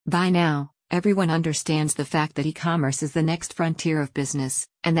By now, everyone understands the fact that e-commerce is the next frontier of business,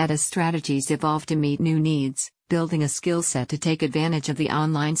 and that as strategies evolve to meet new needs, building a skill set to take advantage of the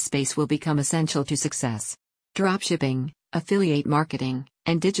online space will become essential to success. Dropshipping, affiliate marketing,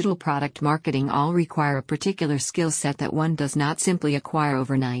 and digital product marketing all require a particular skill set that one does not simply acquire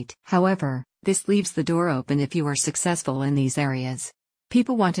overnight. However, this leaves the door open if you are successful in these areas.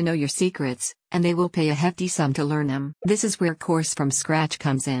 People want to know your secrets, and they will pay a hefty sum to learn them. This is where Course from Scratch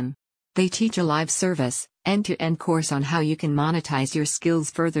comes in. They teach a live service, end-to-end course on how you can monetize your skills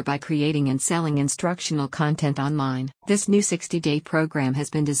further by creating and selling instructional content online. This new 60-day program has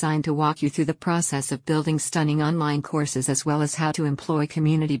been designed to walk you through the process of building stunning online courses as well as how to employ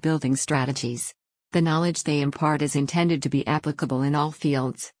community building strategies. The knowledge they impart is intended to be applicable in all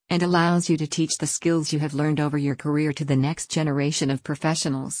fields, and allows you to teach the skills you have learned over your career to the next generation of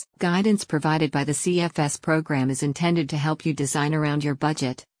professionals. Guidance provided by the CFS program is intended to help you design around your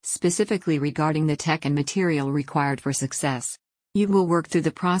budget, specifically regarding the tech and material required for success. You will work through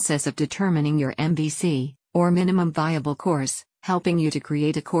the process of determining your MVC, or minimum viable course, helping you to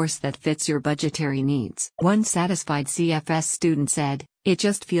create a course that fits your budgetary needs. One satisfied CFS student said, "It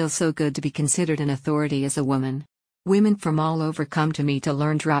just feels so good to be considered an authority as a woman. Women from all over come to me to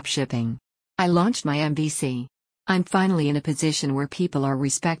learn dropshipping. I launched my MVC. I'm finally in a position where people are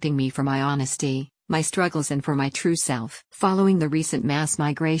respecting me for my honesty, my struggles, and for my true self." Following the recent mass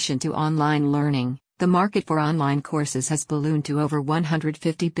migration to online learning, the market for online courses has ballooned to over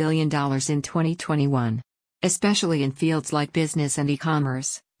 $150 billion in 2021. Especially in fields like business and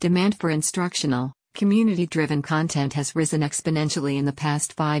e-commerce, demand for instructional, community-driven content has risen exponentially in the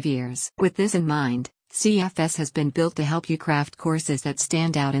past 5 years. With this in mind, CFS has been built to help you craft courses that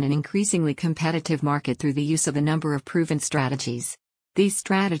stand out in an increasingly competitive market through the use of a number of proven strategies. These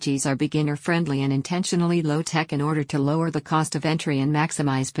strategies are beginner-friendly and intentionally low-tech in order to lower the cost of entry and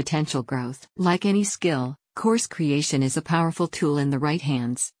maximize potential growth. Like any skill, course creation is a powerful tool in the right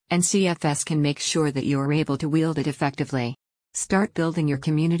hands, and CFS can make sure that you are able to wield it effectively. Start building your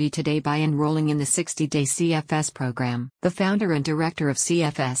community today by enrolling in the 60-day CFS program. The founder and director of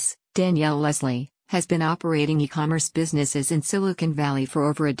CFS, Danielle Leslie, has been operating e-commerce businesses in Silicon Valley for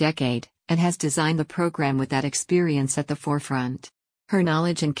over a decade, and has designed the program with that experience at the forefront. Her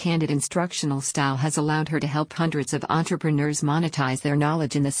knowledge and candid instructional style has allowed her to help hundreds of entrepreneurs monetize their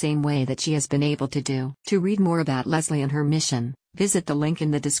knowledge in the same way that she has been able to do. To read more about Leslie and her mission, visit the link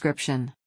in the description.